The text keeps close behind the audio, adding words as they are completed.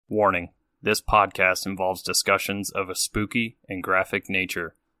Warning, this podcast involves discussions of a spooky and graphic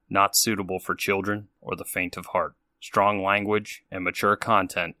nature, not suitable for children or the faint of heart. Strong language and mature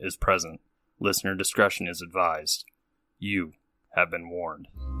content is present. Listener discretion is advised. You have been warned.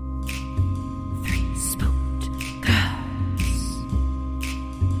 Three spooked girls.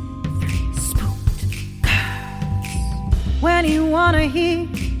 Three spooked girls. When you want to hear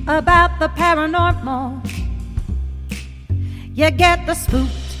about the paranormal, you get the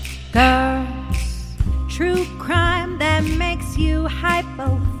spooked girls. True crime that makes you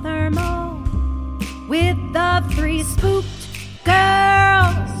hypothermal. With the three spooked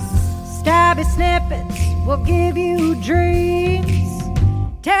girls. Stabby snippets will give you dreams.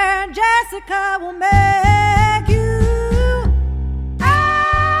 Tara and Jessica will make you eyes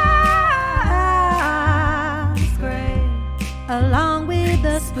gray. Along with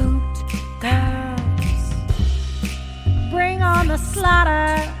the spooked girls. Bring on the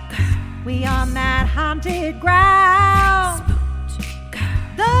slaughter. We on that haunted ground. Spooked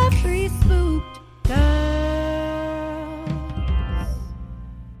girls. The three spooked girls.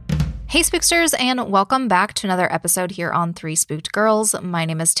 Hey Spooksters, and welcome back to another episode here on Three Spooked Girls. My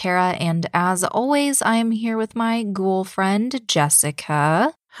name is Tara, and as always, I am here with my ghoul friend,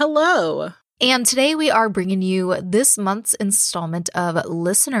 Jessica. Hello. And today we are bringing you this month's installment of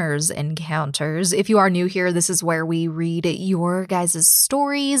Listeners Encounters. If you are new here, this is where we read your guys'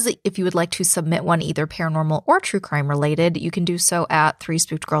 stories. If you would like to submit one, either paranormal or true crime related, you can do so at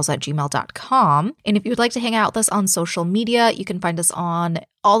threespookedgirls@gmail.com. And if you would like to hang out with us on social media, you can find us on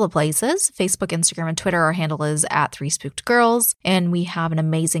all the places, Facebook, Instagram, and Twitter. Our handle is @threespookedgirls. And we have an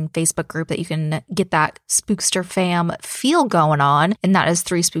amazing Facebook group that you can get that Spookster fam feel going on. And that is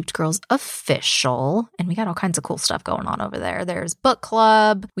Three Spooked Girls Official. And we got all kinds of cool stuff going on over there. There's book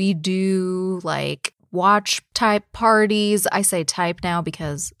club. We do like watch type parties. I say type now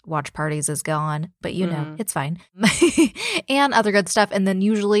because watch parties is gone, but you know, it's fine. And other good stuff. And then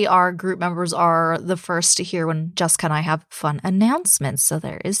usually our group members are the first to hear when Jessica and I have fun announcements. So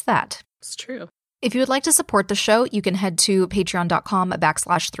there is that. It's true. If you would like to support the show, you can head to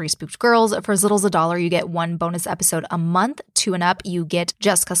patreon.com/threespookedgirls. For as little as $1, you get one bonus episode a month. 2 and up, you get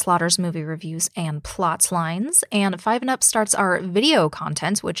Jessica Slaughter's movie reviews and plot lines. And 5 and up starts our video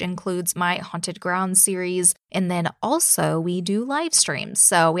content, which includes my Haunted Grounds series. And then also we do live streams.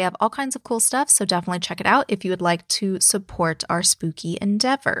 So we have all kinds of cool stuff. So definitely check it out if you would like to support our spooky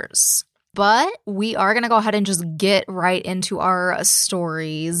endeavors. But we are going to go ahead and just get right into our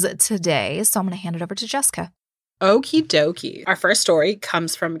stories today. So I'm going to hand it over to Jessica. Okie dokie. Our first story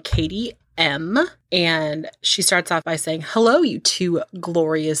comes from Katie M. And she starts off by saying, "Hello, you two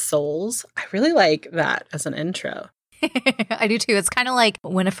glorious souls." I really like that as an intro. I do too. It's kind of like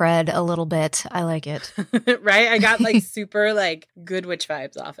Winifred a little bit. I like it. Right? I got like super like good witch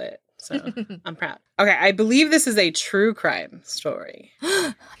vibes off it. So I'm proud. Okay, I believe this is a true crime story.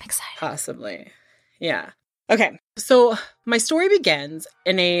 I'm excited. Possibly. Yeah. Okay, so my story begins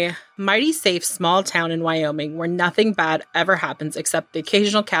in a mighty safe small town in Wyoming where nothing bad ever happens except the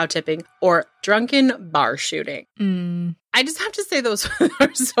occasional cow tipping or drunken bar shooting. I just have to say those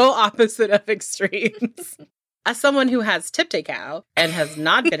are so opposite of extremes. As someone who has tipped a cow and has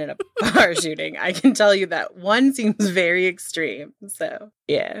not been in a bar shooting, I can tell you that one seems very extreme. So,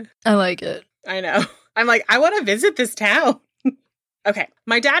 yeah. I like it. I know. I'm like, I want to visit this town. Okay.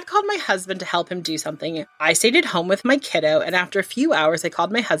 My dad called my husband to help him do something. I stayed at home with my kiddo, and after a few hours, I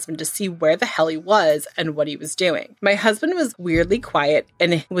called my husband to see where the hell he was and what he was doing. My husband was weirdly quiet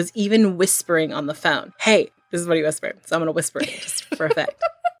and was even whispering on the phone. Hey, this is what he whispered. So I'm going to whisper it just for effect.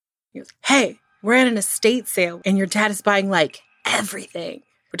 He goes, "Hey, we're at an estate sale and your dad is buying like everything,"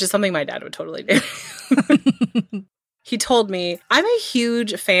 which is something my dad would totally do. He told me, "I'm a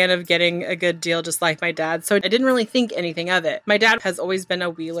huge fan of getting a good deal just like my dad, so I didn't really think anything of it. My dad has always been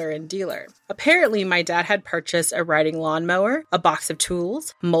a wheeler and dealer." Apparently, my dad had purchased a riding lawnmower, a box of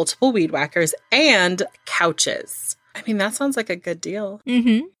tools, multiple weed whackers, and couches. I mean, that sounds like a good deal.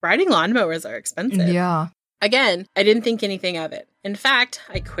 Riding lawnmowers are expensive. Yeah. Again, I didn't think anything of it. In fact,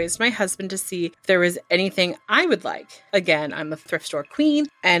 I quizzed my husband to see if there was anything I would like. Again, I'm a thrift store queen,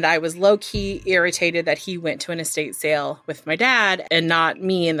 and I was low-key irritated that he went to an estate sale with my dad and not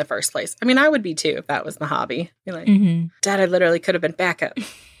me in the first place. I mean, I would be too if that was the hobby. You're like, Dad, I literally could have been backup.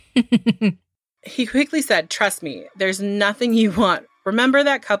 He quickly said, "Trust me, there's nothing you want. Remember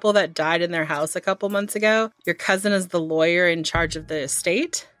that couple that died in their house a couple months ago? Your cousin is the lawyer in charge of the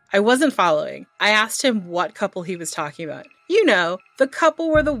estate?" I wasn't following. I asked him what couple he was talking about. You know, the couple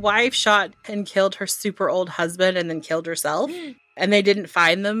where the wife shot and killed her super old husband and then killed herself. And they didn't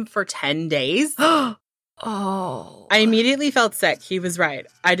find them for 10 days. Oh. I immediately felt sick. He was right.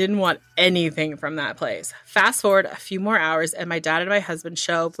 I didn't want anything from that place. Fast forward a few more hours, and my dad and my husband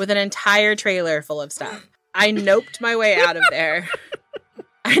show up with an entire trailer full of stuff. I noped my way out of there.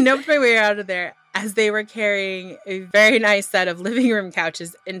 As they were carrying a very nice set of living room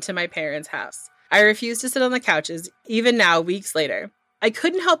couches into my parents' house. I refused to sit on the couches, even now, weeks later. I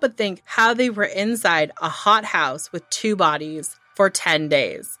couldn't help but think how they were inside a hot house with 2 bodies for 10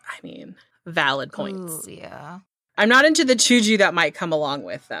 days. I mean, valid points. Ooh, yeah. I'm not into the juju that might come along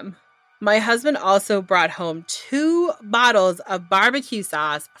with them. My husband also brought home 2 bottles of barbecue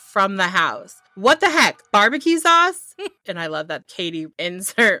sauce from the house. What the heck? Barbecue sauce? And I love that Katie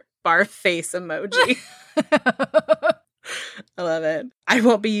insert barf face emoji. I love it. I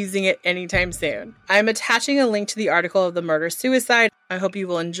won't be using it anytime soon. I'm attaching a link to the article of the murder-suicide. I hope you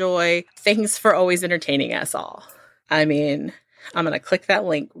will enjoy. Thanks for always entertaining us all. I mean, I'm going to click that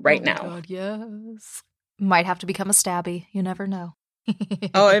link right now. God, yes. Might have to become a stabby. You never know.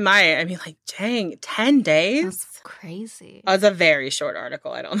 Oh, it might. I mean, like, dang, 10 days? That's crazy. Oh, it's a very short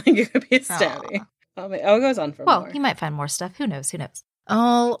article. I don't think it could be a stabby. It goes on for more. Well, you might find more stuff. Who knows?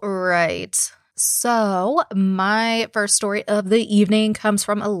 All right. So my first story of the evening comes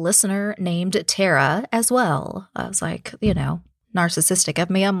from a listener named Tara as well. I was like, narcissistic of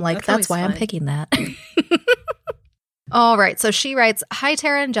me. I'm like, that's why I'm picking that. All right, so she writes, "Hi,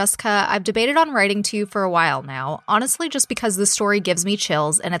 Tara and Jessica. I've debated on writing to you for a while now, honestly just because this story gives me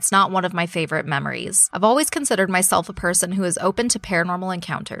chills and it's not one of my favorite memories. I've always considered myself a person who is open to paranormal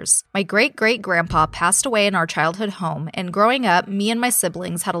encounters. My great-great-grandpa passed away in our childhood home, and growing up, me and my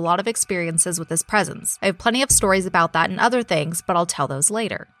siblings had a lot of experiences with his presence. I have plenty of stories about that and other things, but I'll tell those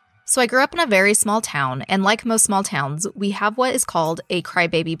later. So I grew up in a very small town, and like most small towns, we have what is called a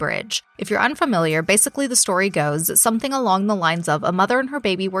crybaby bridge. If you're unfamiliar, basically the story goes something along the lines of a mother and her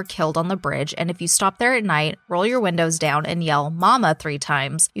baby were killed on the bridge, and if you stop there at night, roll your windows down, and yell, 'Mama,' 3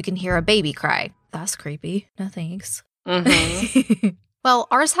 times, you can hear a baby cry." That's creepy. No thanks. Mm-hmm. Well,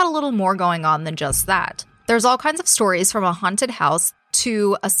 ours had a little more going on than just that. There's all kinds of stories from a haunted house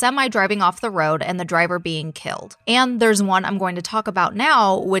to a semi driving off the road and the driver being killed. And there's one I'm going to talk about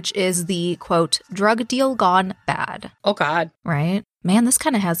now, which is the, quote, drug deal gone bad. Oh, God. Right? Man, this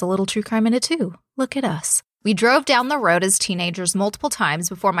kind of has a little true crime in it, too. Look at us. We drove down the road as teenagers multiple times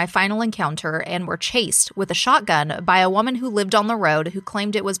before my final encounter and were chased with a shotgun by a woman who lived on the road who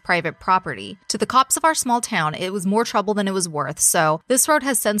claimed it was private property. To the cops of our small town, it was more trouble than it was worth, so this road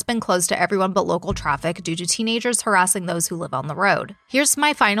has since been closed to everyone but local traffic due to teenagers harassing those who live on the road. Here's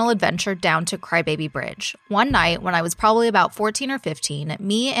my final adventure down to Crybaby Bridge. One night, when I was probably about 14 or 15,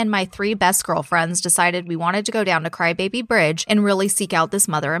 me and my 3 best girlfriends decided we wanted to go down to Crybaby Bridge and really seek out this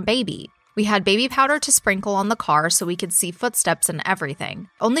mother and baby. We had baby powder to sprinkle on the car so we could see footsteps and everything.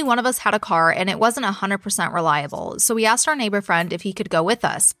 Only one of us had a car and it wasn't 100% reliable, so we asked our neighbor friend if he could go with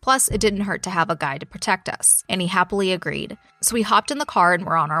us. Plus, it didn't hurt to have a guy to protect us, and he happily agreed. So we hopped in the car and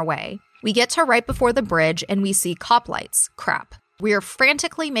we're on our way. We get to right before the bridge and we see cop lights. Crap. We are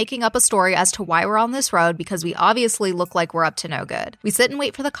frantically making up a story as to why we're on this road because we obviously look like we're up to no good. We sit and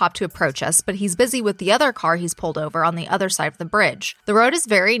wait for the cop to approach us, but he's busy with the other car he's pulled over on the other side of the bridge. The road is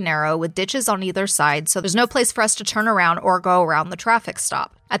very narrow with ditches on either side, so there's no place for us to turn around or go around the traffic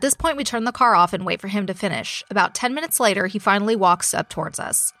stop. At this point, we turn the car off and wait for him to finish. About 10 minutes later, he finally walks up towards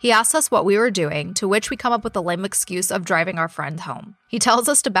us. He asks us what we were doing, to which we come up with the lame excuse of driving our friend home. He tells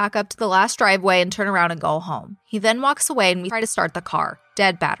us to back up to the last driveway and turn around and go home. He then walks away and we try to start the car.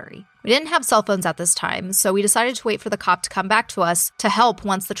 Dead battery. We didn't have cell phones at this time, so we decided to wait for the cop to come back to us to help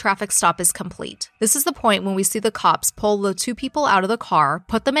once the traffic stop is complete. This is the point when we see the cops pull the 2 people out of the car,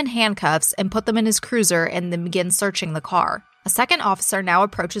 put them in handcuffs, and put them in his cruiser and then begin searching the car. A second officer now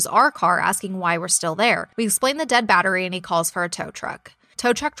approaches our car asking why we're still there. We explain the dead battery and he calls for a tow truck.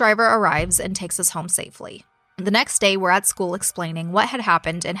 Tow truck driver arrives and takes us home safely. The next day, we're at school explaining what had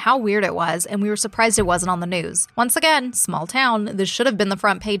happened and how weird it was, and we were surprised it wasn't on the news. Once again, small town, this should have been the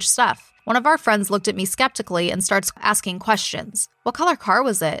front page stuff. One of our friends looked at me skeptically and starts asking questions. What color car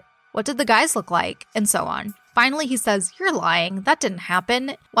was it? What did the guys look like? And so on. Finally, he says, "You're lying. That didn't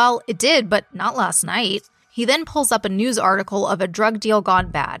happen." Well, it did, but not last night. He then pulls up a news article of a drug deal gone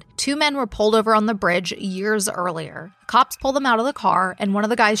bad. 2 men were pulled over on the bridge years earlier. Cops pulled them out of the car, and one of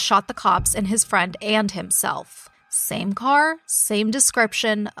the guys shot the cops and his friend and himself. Same car, same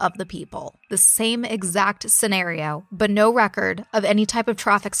description of the people. The same exact scenario, but no record of any type of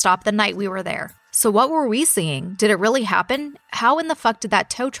traffic stop the night we were there. So what were we seeing? Did it really happen? How in the fuck did that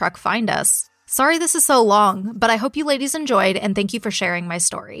tow truck find us? Sorry this is so long, but I hope you ladies enjoyed, and thank you for sharing my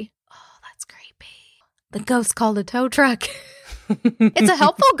story. The ghost called a tow truck. It's a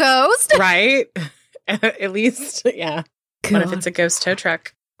helpful ghost. Right? At least, yeah. God. What if it's a ghost tow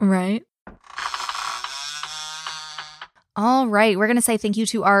truck? Right. All right. We're going to say thank you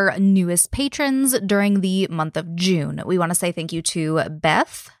to our newest patrons during the month of June. We want to say thank you to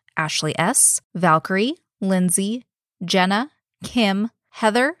Beth, Ashley S., Valkyrie, Lindsay, Jenna, Kim,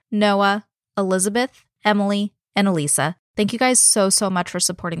 Heather, Noah, Elizabeth, Emily, and Elisa. Thank you guys so much for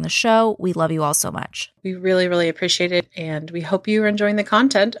supporting the show. We love you all so much. We really, really appreciate it, and we hope you are enjoying the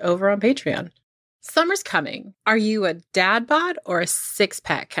content over on Patreon. Summer's coming. Are you a dad bod or a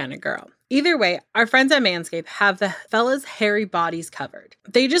six-pack kind of girl? Either way, our friends at Manscaped have the fellas' hairy bodies covered.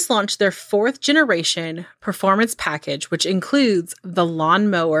 They just launched their 4th generation performance package, which includes the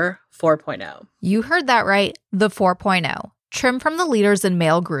Lawnmower 4.0. You heard that right, the 4.0. Trim from the leaders in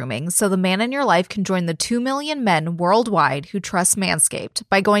male grooming so the man in your life can join the 2 million men worldwide who trust Manscaped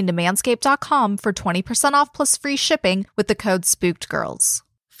by going to manscaped.com for 20% off plus free shipping with the code SPOOKEDGIRLS.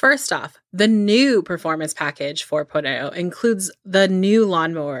 First off, the new Performance Package 4.0 includes the new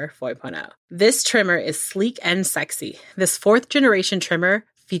Lawnmower 4.0. This trimmer is sleek and sexy. This 4th generation trimmer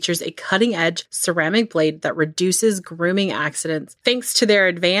features a cutting-edge ceramic blade that reduces grooming accidents thanks to their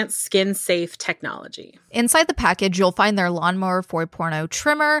advanced skin-safe technology. Inside the package, you'll find their Lawnmower 4.0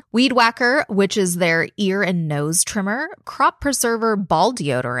 trimmer, Weed Whacker, which is their ear and nose trimmer, Crop Preserver ball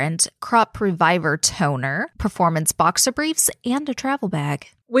deodorant, Crop Reviver toner, performance boxer briefs, and a travel bag.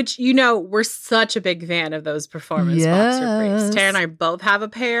 Which, you know, we're such a big fan of those performance boxer briefs. Tara and I both have a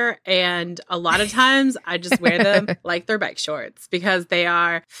pair, and a lot of times I just wear them like they're bike shorts because they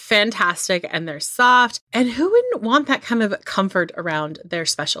are fantastic and they're soft. And who wouldn't want that kind of comfort around their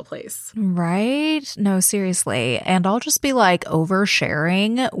special place? Right? No, seriously. And I'll just be like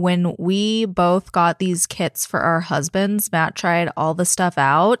oversharing. When we both got these kits for our husbands, Matt tried all the stuff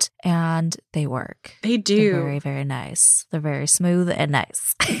out and they work. They do. They're very, very nice. They're very smooth and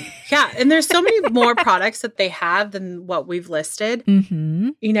nice. Yeah, and there's so many more products that they have than what we've listed. Mm-hmm.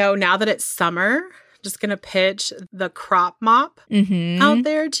 You know, now that it's summer, just going to pitch the crop mop out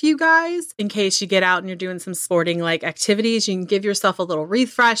there to you guys. In case you get out and you're doing some sporting like activities, you can give yourself a little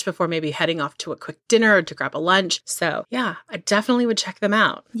refresh before maybe heading off to a quick dinner or to grab a lunch. So yeah, I definitely would check them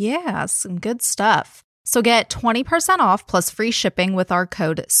out. Yeah, some good stuff. So get 20% off plus free shipping with our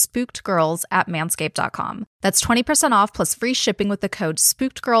code SPOOKEDGIRLS at manscaped.com. That's 20% off plus free shipping with the code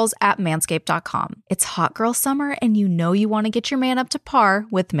SPOOKEDGIRLS at manscaped.com. It's hot girl summer and you know you want to get your man up to par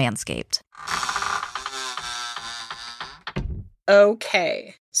with Manscaped.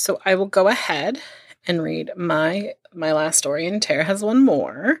 Okay, so I will go ahead and read my last story, and Tara has one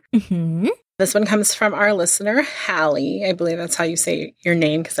more. Mm-hmm. This one comes from our listener, Hallie. I believe that's how you say your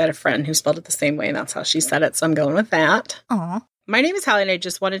name because I had a friend who spelled it the same way, and that's how she said it, so I'm going with that. Aw. My name is Hallie, and I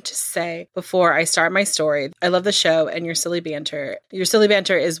just wanted to say before I start my story, I love the show and your silly banter. Your silly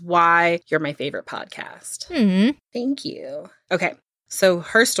banter is why you're my favorite podcast. Thank you. Okay, so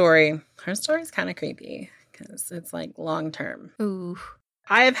her story is kind of creepy because it's like long term. Ooh.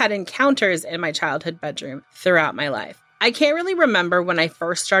 I have had encounters in my childhood bedroom throughout my life. I can't really remember when I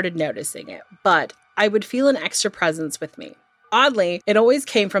first started noticing it, but I would feel an extra presence with me. Oddly, it always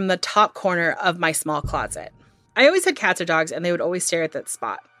came from the top corner of my small closet. I always had cats or dogs, and they would always stare at that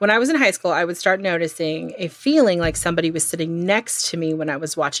spot. When I was in high school, I would start noticing a feeling like somebody was sitting next to me when I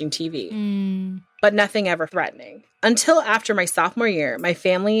was watching TV, but nothing ever threatening. Until after my sophomore year, my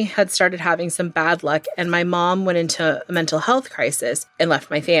family had started having some bad luck, and my mom went into a mental health crisis and left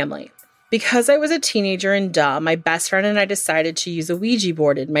my family. Because I was a teenager and dumb, my best friend and I decided to use a Ouija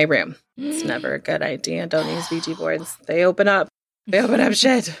board in my room. It's never a good idea. Don't use Ouija boards. They open up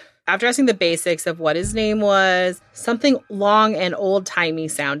shit. After asking the basics of what his name was, something long and old-timey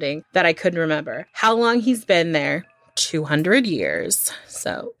sounding that I couldn't remember, how long he's been there, 200 years.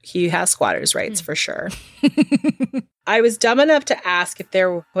 So he has squatter's rights for sure. I was dumb enough to ask if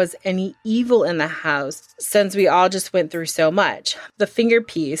there was any evil in the house since we all just went through so much. The finger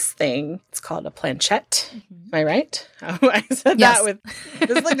piece thing, it's called a planchette. Am I right? Oh, I said that with,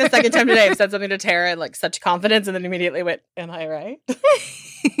 this is like the second time today I've said something to Tara in like such confidence and then immediately went, am I right?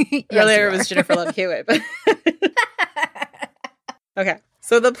 Yes, Earlier it was Jennifer Love Hewitt. But okay.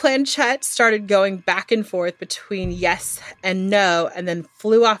 So the planchette started going back and forth between yes and no and then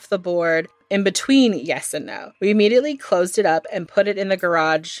flew off the board in between yes and no. We immediately closed it up and put it in the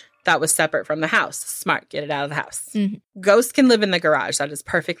garage that was separate from the house. Smart, get it out of the house. Ghosts can live in the garage. That is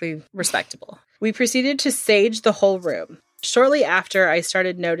perfectly respectable. We proceeded to sage the whole room. Shortly after, I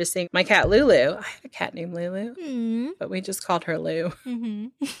started noticing my cat Lulu. I had a cat named Lulu, but we just called her Lou.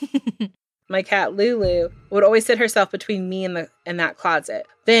 my cat Lulu would always sit herself between me and that closet.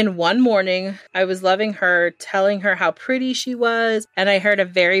 Then one morning, I was loving her, telling her how pretty she was, and I heard a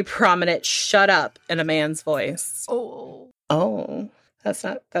very prominent "shut up" in a man's voice. Oh, that's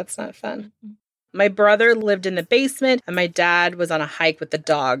not fun. My brother lived in the basement, and my dad was on a hike with the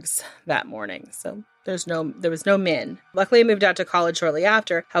dogs that morning. So there was no men. Luckily, I moved out to college shortly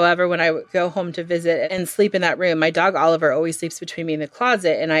after. However, when I would go home to visit and sleep in that room, my dog Oliver always sleeps between me and the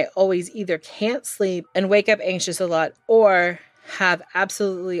closet, and I always either can't sleep and wake up anxious a lot or have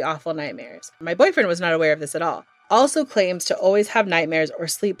absolutely awful nightmares. My boyfriend was not aware of this at all. Also claims to always have nightmares or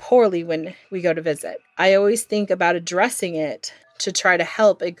sleep poorly when we go to visit. I always think about addressing it to try to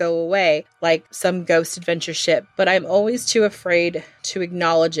help it go away, like some ghost adventure ship, but I'm always too afraid to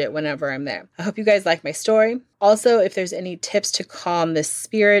acknowledge it whenever I'm there. I hope you guys like my story. Also, if there's any tips to calm this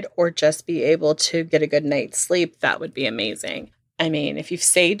spirit or just be able to get a good night's sleep, that would be amazing. I mean, if you've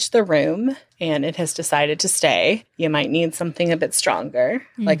saged the room and it has decided to stay, you might need something a bit stronger,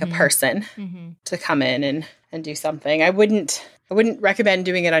 like a person, to come in and do something. I wouldn't recommend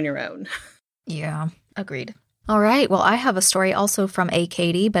doing it on your own. Yeah, agreed. All right. Well, I have a story also from a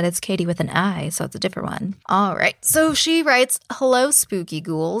Katie, but it's Katie with an I, so it's a different one. All right. So she writes, "Hello, spooky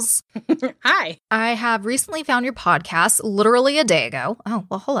ghouls. Hi. I have recently found your podcast literally a day ago." Oh,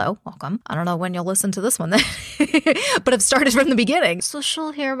 well, hello. Welcome. I don't know when you'll listen to this one then, but I've started from the beginning. So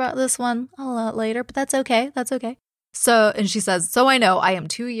she'll hear about this one a lot later, but that's okay. That's okay. And she says, "So I know I am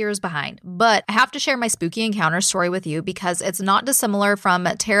 2 years behind, but I have to share my spooky encounter story with you because it's not dissimilar from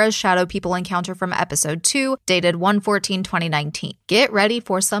Tara's shadow people encounter from episode 2, dated 1/14/2019. Get ready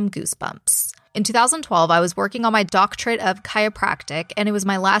for some goosebumps." In 2012, I was working on my doctorate of chiropractic, and it was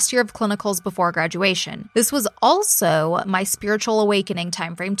my last year of clinicals before graduation. This was also my spiritual awakening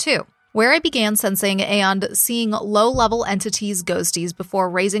timeframe too, where I began sensing and seeing low-level entities, ghosties, before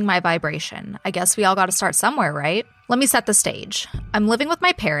raising my vibration. I guess we all got to start somewhere, right? Let me set the stage. I'm living with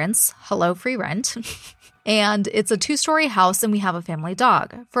my parents. Hello, free rent. And it's a 2-story house, and we have a family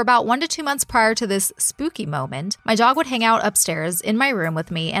dog. For about 1 to 2 months prior to this spooky moment, my dog would hang out upstairs in my room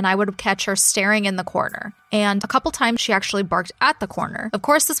with me, and I would catch her staring in the corner. And a couple times she actually barked at the corner. Of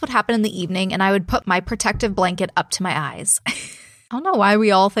course, this would happen in the evening, and I would put my protective blanket up to my eyes. I don't know why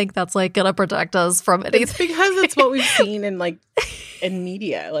we all think that's like gonna protect us from anything. It's because it's what we've seen in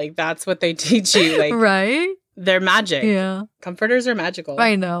media. Like, that's what they teach you. Like, right? They're magic. Yeah. Comforters are magical.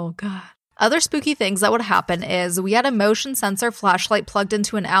 I know. God. Other spooky things that would happen is we had a motion sensor flashlight plugged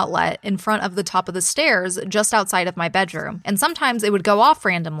into an outlet in front of the top of the stairs just outside of my bedroom. And sometimes it would go off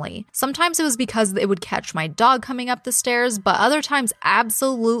randomly. Sometimes it was because it would catch my dog coming up the stairs, but other times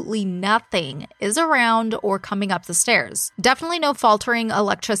absolutely nothing is around or coming up the stairs. Definitely no faltering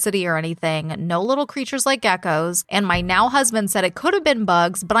electricity or anything, no little creatures like geckos, and my now husband said it could have been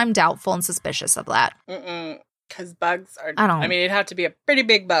bugs, but I'm doubtful and suspicious of that. Because bugs are... I mean, it'd have to be a pretty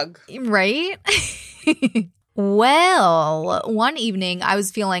big bug. Right? Well, one evening I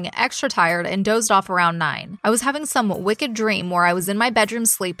was feeling extra tired and dozed off around 9. I was having some wicked dream where I was in my bedroom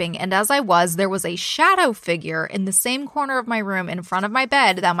sleeping, and as I was, there was a shadow figure in the same corner of my room in front of my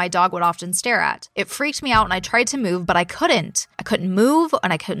bed that my dog would often stare at. It freaked me out and I tried to move, but I couldn't. I couldn't move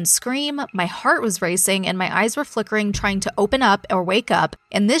and I couldn't scream. My heart was racing and my eyes were flickering, trying to open up or wake up,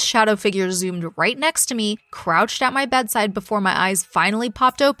 and this shadow figure zoomed right next to me, crouched at my bedside before my eyes finally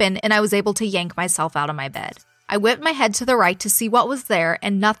popped open and I was able to yank myself out of my bed. I whipped my head to the right to see what was there,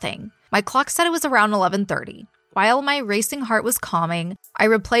 and nothing. My clock said it was around 11:30. While my racing heart was calming, I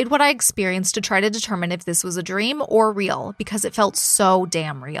replayed what I experienced to try to determine if this was a dream or real, because it felt so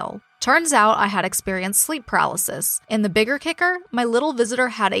damn real. Turns out I had experienced sleep paralysis, and the bigger kicker, my little visitor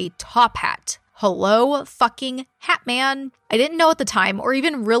had a top hat. Hello, fucking hat man. I didn't know at the time or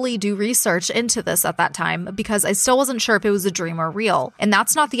even really do research into this at that time because I still wasn't sure if it was a dream or real. And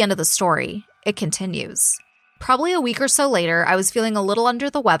that's not the end of the story. It continues. Probably a week or so later, I was feeling a little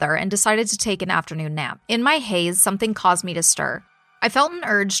under the weather and decided to take an afternoon nap. In my haze, something caused me to stir. I felt an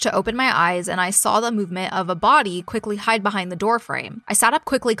urge to open my eyes and I saw the movement of a body quickly hide behind the doorframe. I sat up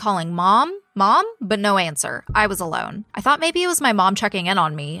quickly calling, "Mom? Mom?" But no answer. I was alone. I thought maybe it was my mom checking in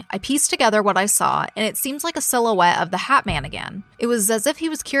on me. I pieced together what I saw, and it seemed like a silhouette of the Hat Man again. It was as if he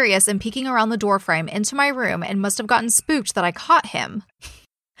was curious and peeking around the doorframe into my room and must have gotten spooked that I caught him.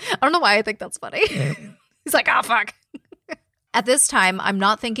 I don't know why I think that's funny. He's like, "Oh, fuck." At this time, I'm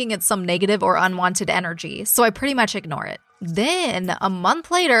not thinking it's some negative or unwanted energy, so I pretty much ignore it. Then, a month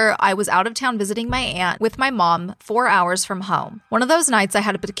later, I was out of town visiting my aunt with my mom 4 hours from home. One of those nights, I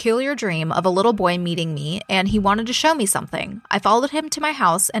had a peculiar dream of a little boy meeting me, and he wanted to show me something. I followed him to my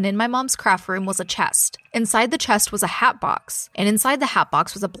house, and in my mom's craft room was a chest. Inside the chest was a hat box, and inside the hat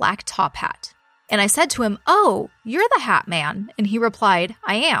box was a black top hat. And I said to him, "Oh, you're the Hat Man." And he replied,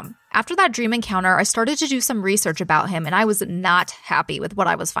 "I am." After that dream encounter, I started to do some research about him, and I was not happy with what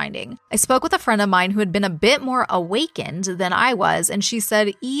I was finding. I spoke with a friend of mine who had been a bit more awakened than I was, and she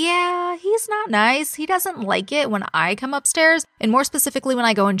said, "Yeah, he's not nice. He doesn't like it when I come upstairs, and more specifically when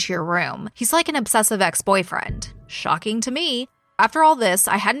I go into your room. He's like an obsessive ex-boyfriend." Shocking to me. After all this,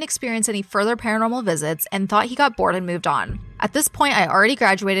 I hadn't experienced any further paranormal visits and thought he got bored and moved on. At this point, I already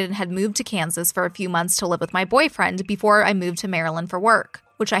graduated and had moved to Kansas for a few months to live with my boyfriend before I moved to Maryland for work,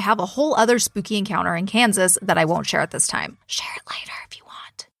 which I have a whole other spooky encounter in Kansas that I won't share at this time. Share it later if you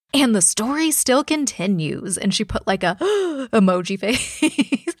want. And the story still continues. And she put like a emoji face.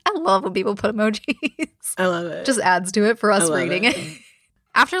 I love when people put emojis. I love it. Just adds to it for us reading it.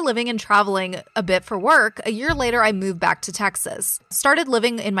 After living and traveling a bit for work, a year later, I moved back to Texas. Started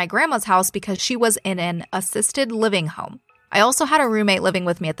living in my grandma's house because she was in an assisted living home. I also had a roommate living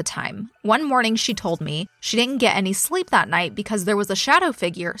with me at the time. One morning, she told me she didn't get any sleep that night because there was a shadow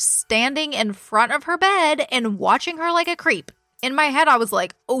figure standing in front of her bed and watching her like a creep. In my head, I was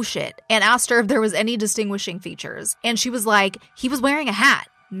like, oh shit, and asked her if there was any distinguishing features. And she was like, he was wearing a hat.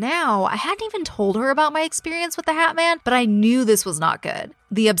 Now, I hadn't even told her about my experience with the Hat Man, but I knew this was not good.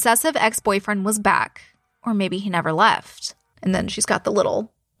 The obsessive ex-boyfriend was back. Or maybe he never left. And then she's got the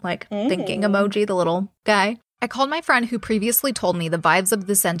little, thinking emoji, the little guy. I called my friend who previously told me the vibes of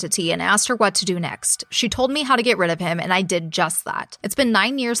this entity and asked her what to do next. She told me how to get rid of him, and I did just that. It's been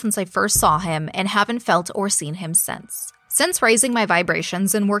 9 years since I first saw him and haven't felt or seen him since. Since raising my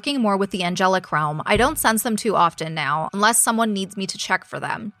vibrations and working more with the angelic realm, I don't sense them too often now, unless someone needs me to check for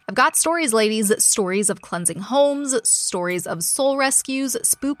them. I've got stories, ladies, stories of cleansing homes, stories of soul rescues,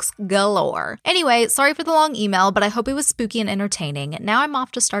 spooks galore. Anyway, sorry for the long email, but I hope it was spooky and entertaining. Now I'm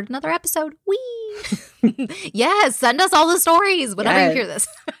off to start another episode. Whee! Yes, send us all the stories whenever you hear this.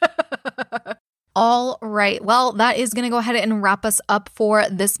 All right. Well, that is going to go ahead and wrap us up for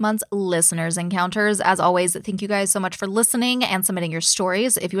this month's Listeners Encounters. As always, thank you guys so much for listening and submitting your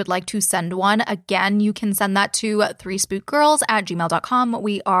stories. If you would like to send one, again, you can send that to 3spookgirls@gmail.com.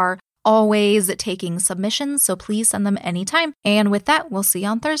 We are always taking submissions, so please send them anytime. And with that, we'll see you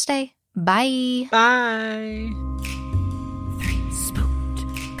on Thursday. Bye. Bye.